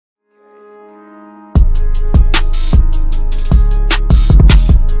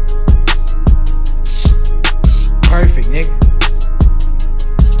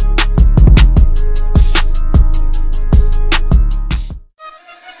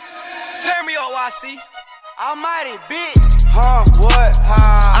Turn me up, YC. Almighty, bitch. What?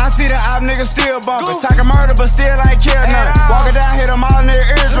 I see the op niggas still bumping. Talking murder, but still ain't kill nothing. Walking down, hit them all in their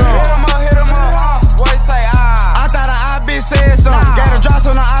eardrum. Hit them up. Boy, say I thought the op bitch said something. Got a drops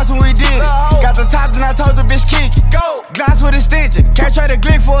on the ops when we did it. Got the top, then I told the bitch kick it. Go. Gloss with extension. Can't trade a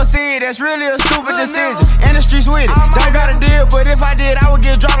glick for a seed. That's really a stupid decision. In the streets with it. Don't got a deal, but if I did, I would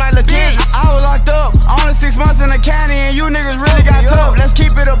get dropped like LaKid. I was locked up. Only 6 months in the county, and you niggas really got tough. Let's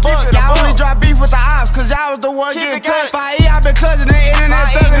keep it a buck. Y'all only drop beef with the ops, cause y'all was the one getting touched. 5E, I been clutching the internet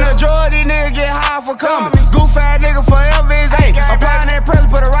thugging. The majority niggas get high for coming. Goof ass nigga forever is A. Applying that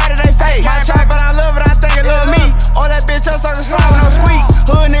pressure, put it right in they face. My chop, but I love it, I think it love me. Oh, that bitch up, sucker slide with no squeak.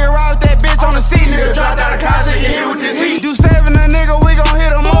 Hood nigga ride with that bitch on the seat. Nigga drop out of contact, get hit with this heat. Do 7 a nigga, we gon'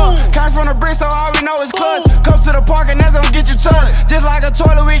 hit him up. Came from the brick, so all we know is clutch. Come to the park and that's gon' get you touched. Just like a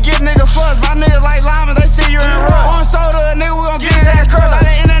toilet, we get nigga fuss. My niggas like llamas, they see you in rush. On soda, nigga, we gon' get that crush. Like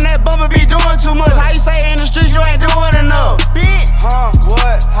the internet bumper be doing too much. How you say in the streets, you ain't doing enough? Bitch.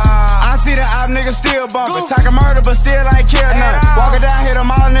 What? I see the op niggas still bumping. Talking murder, but still ain't kill